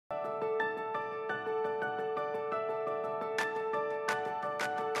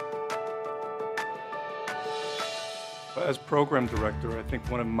As program director, I think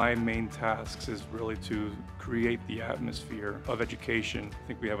one of my main tasks is really to create the atmosphere of education. I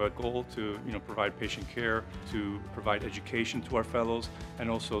think we have a goal to provide patient care, to provide education to our fellows,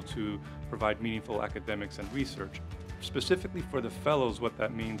 and also to provide meaningful academics and research. Specifically for the fellows, what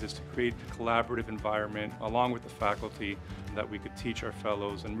that means is to create a collaborative environment along with the faculty that we could teach our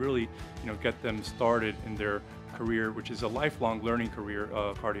fellows and really get them started in their career, which is a lifelong learning career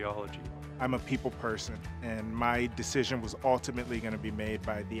of cardiology. I'm a people person, and my decision was ultimately going to be made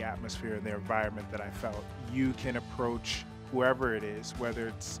by the atmosphere and the environment that I felt. You can approach whoever it is, whether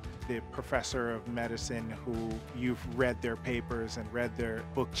it's the professor of medicine who you've read their papers and read their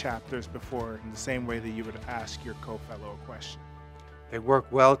book chapters before, in the same way that you would ask your co-fellow a question. They work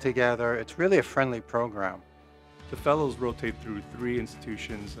well together. It's really a friendly program. The fellows rotate through 3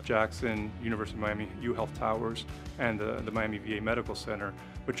 institutions: Jackson, University of Miami, UHealth Towers, and the Miami VA Medical Center,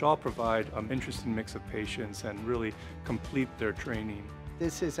 which all provide an interesting mix of patients and really complete their training.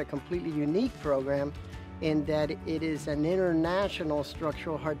 This is a completely unique program in that it is an international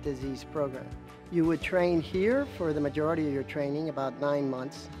structural heart disease program. You would train here for the majority of your training, about 9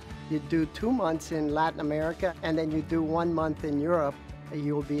 months. You do 2 months in Latin America, and then you do 1 month in Europe.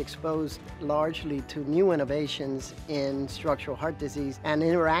 You will be exposed largely to new innovations in structural heart disease and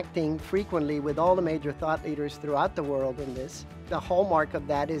interacting frequently with all the major thought leaders throughout the world in this. The hallmark of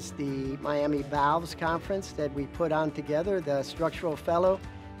that is the Miami Valves Conference that we put on together. The structural fellow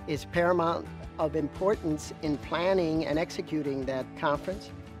is paramount of importance in planning and executing that conference.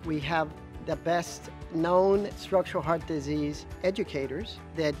 We have the best known structural heart disease educators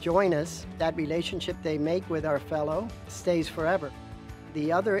that join us. That relationship they make with our fellow stays forever. The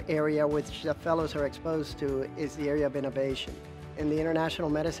other area which the fellows are exposed to is the area of innovation. In the International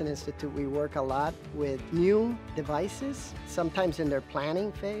Medicine Institute, we work a lot with new devices, sometimes in their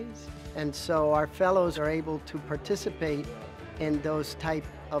planning phase. And so our fellows are able to participate in those type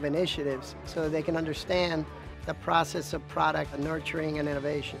of initiatives so they can understand the process of product nurturing and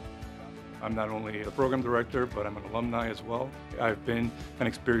innovation. I'm not only the program director, but I'm an alumni as well. I've been and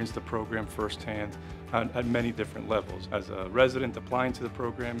experienced the program firsthand at many different levels, as a resident applying to the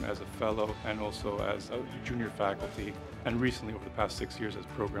program, as a fellow, and also as a junior faculty, and recently over the past 6 years as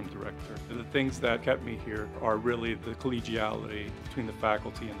program director. The things that kept me here are really the collegiality between the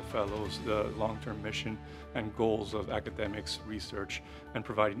faculty and the fellows, the long-term mission and goals of academics, research, and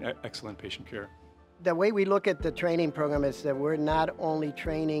providing excellent patient care. The way we look at the training program is that we're not only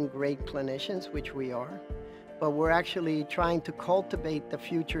training great clinicians, which we are, but we're actually trying to cultivate the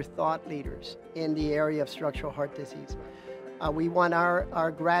future thought leaders in the area of structural heart disease. We want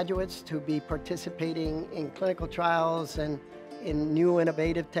our graduates to be participating in clinical trials and in new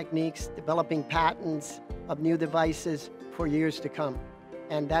innovative techniques, developing patents of new devices for years to come.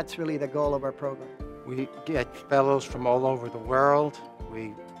 And that's really the goal of our program. We get fellows from all over the world.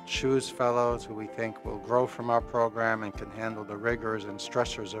 We choose fellows who we think will grow from our program and can handle the rigors and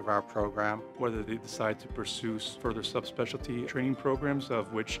stressors of our program. Whether they decide to pursue further subspecialty training programs,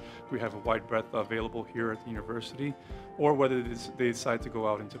 of which we have a wide breadth available here at the university, or whether they decide to go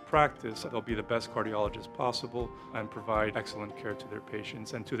out into practice, they'll be the best cardiologists possible and provide excellent care to their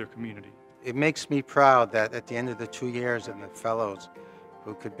patients and to their community. It makes me proud that at the end of the 2 years in the fellows,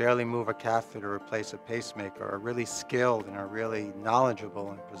 who could barely move a catheter or replace a pacemaker, are really skilled and are really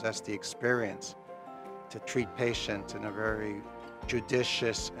knowledgeable and possess the experience to treat patients in a very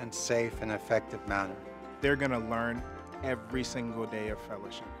judicious and safe and effective manner. They're going to learn every single day of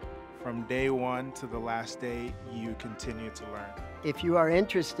fellowship. From day 1 to the last day, you continue to learn. If you are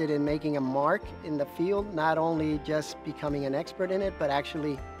interested in making a mark in the field, not only just becoming an expert in it, but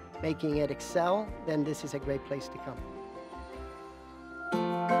actually making it excel, then this is a great place to come.